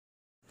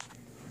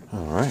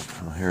Alright,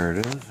 well here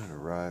it is. It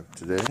arrived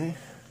today,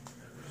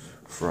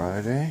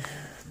 Friday.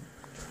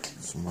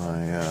 It's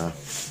my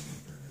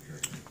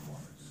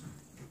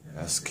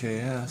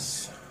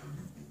SKS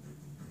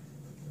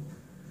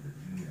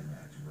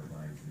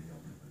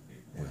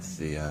with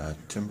the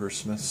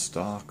Timbersmith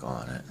stock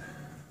on it.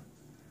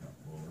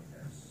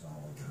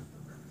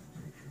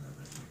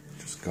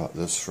 Just got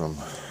this from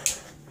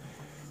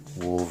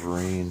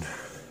Wolverine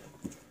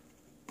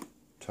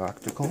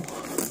Tactical.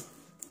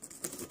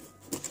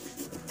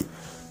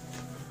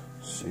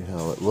 See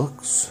how it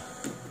looks.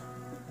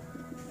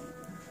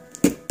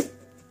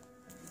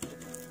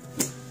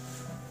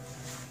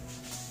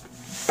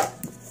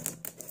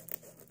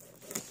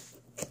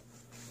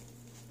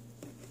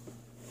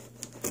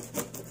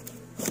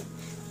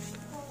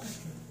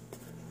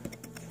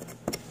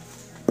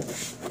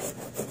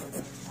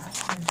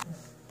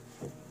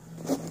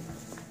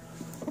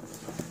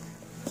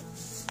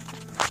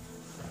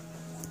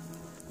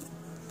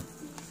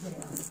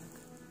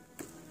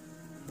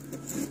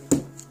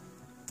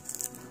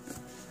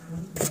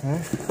 Okay.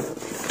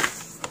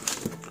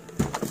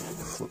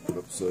 Flip it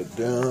upside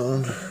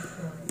down.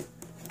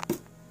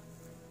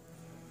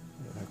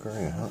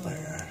 Agree, huh?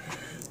 There.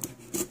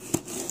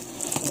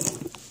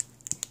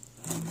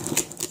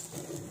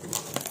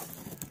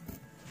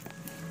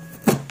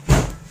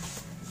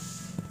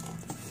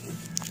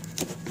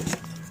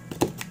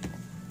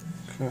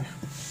 Okay.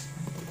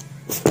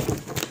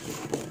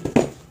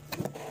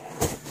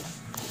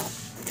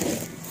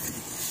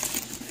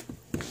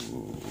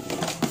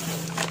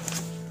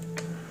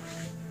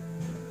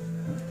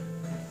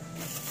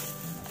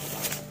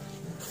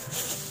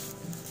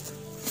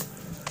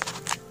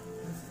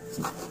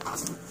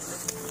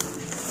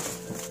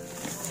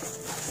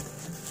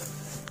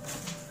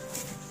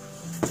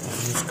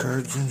 These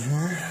cards in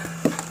here.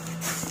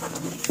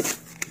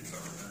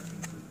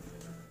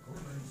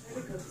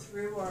 We go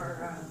through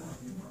our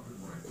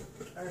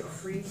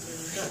freezer.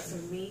 We've got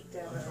some meat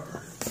down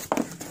there.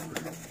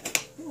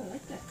 Oh, I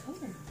like that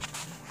color.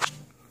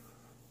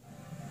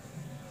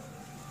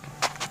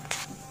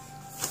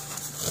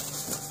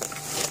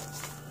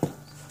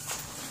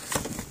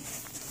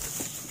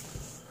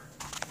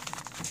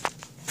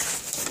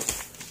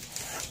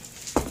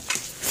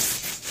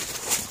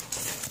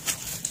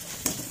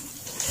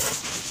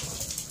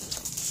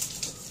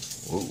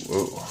 Whoa,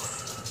 whoa.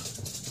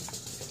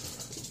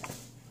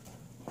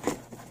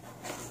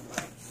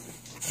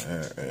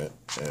 There it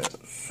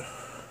is.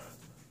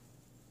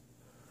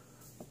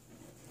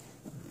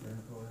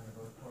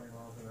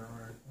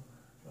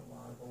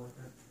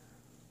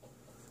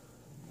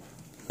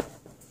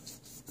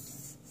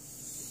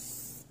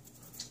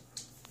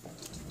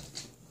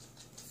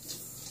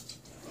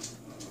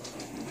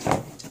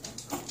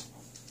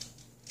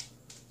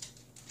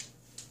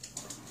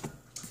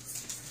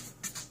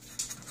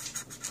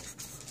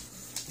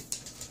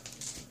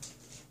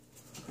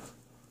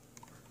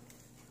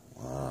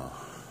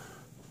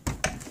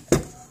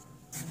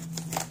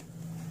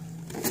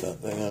 That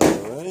thing out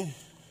of the way.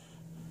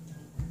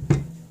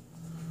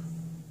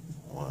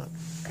 What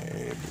a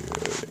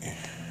beauty.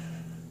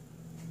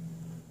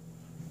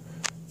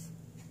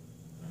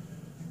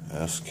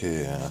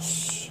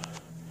 SKS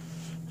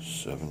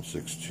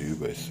 762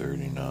 by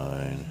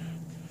 39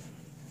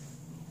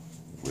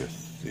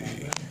 with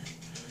the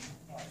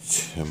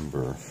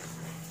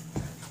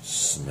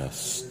Timbersmith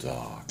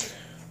stock.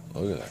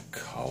 Look at the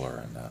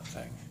color in that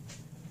thing.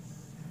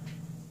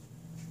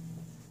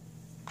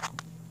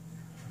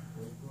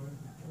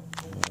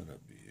 What a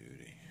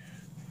beauty.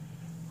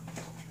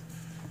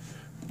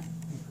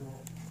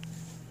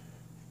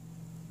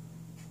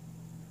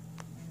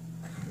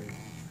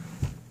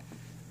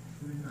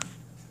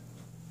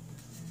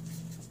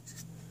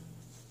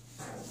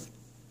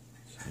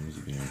 Seems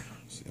to be,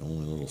 it's the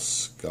only little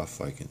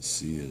scuff I can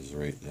see is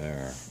right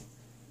there.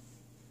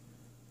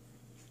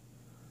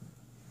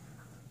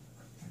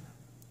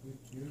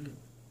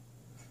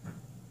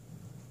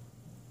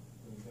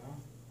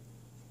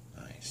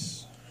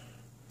 Nice.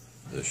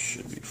 This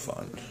should be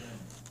fun.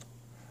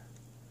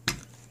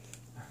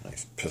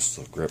 Nice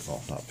pistol grip.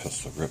 Well, not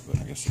pistol grip,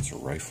 but I guess it's a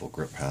rifle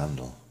grip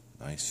handle.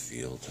 Nice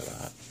feel to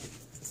that.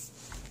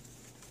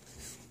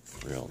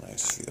 Real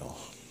nice feel.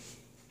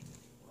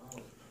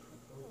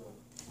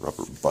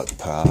 Rubber butt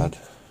pad.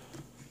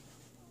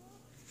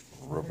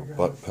 Rubber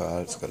butt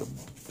pad. It's got a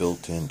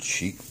built-in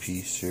cheek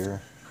piece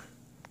here.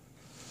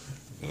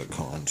 Got a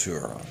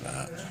contour on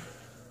that.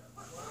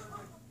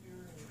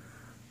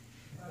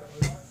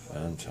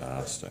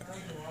 Fantastic.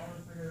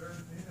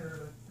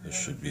 This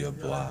should be a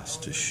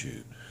blast to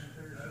shoot.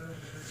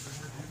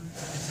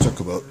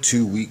 Took about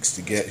 2 weeks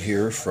to get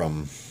here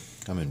from,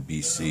 I'm in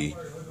BC,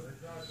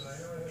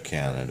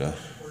 Canada,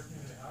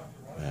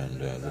 and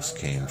this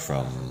came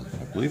from,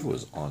 I believe it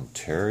was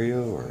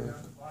Ontario or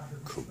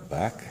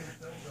Quebec.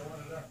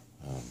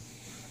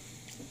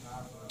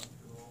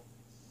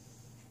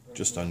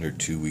 Just under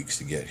 2 weeks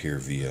to get here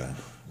via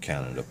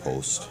Canada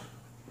Post.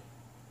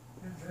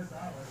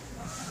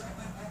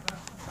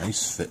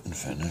 Nice fit and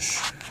finish.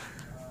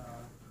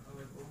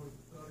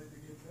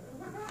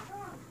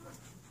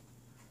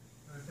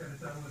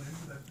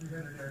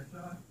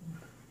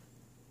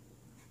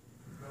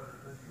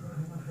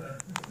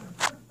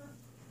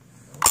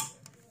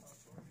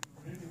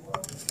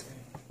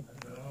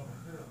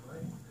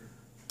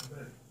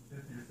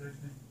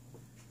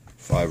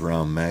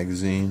 5-round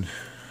magazine.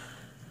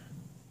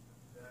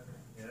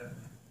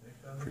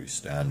 Pretty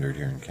standard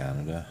here in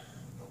Canada.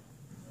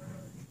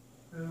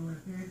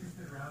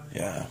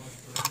 Yeah.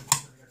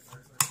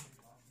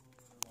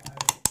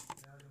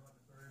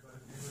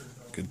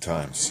 Good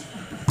times.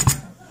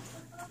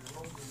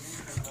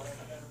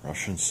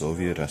 Russian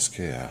Soviet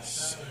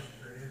SKS.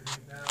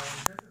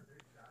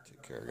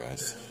 Take care,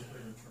 guys.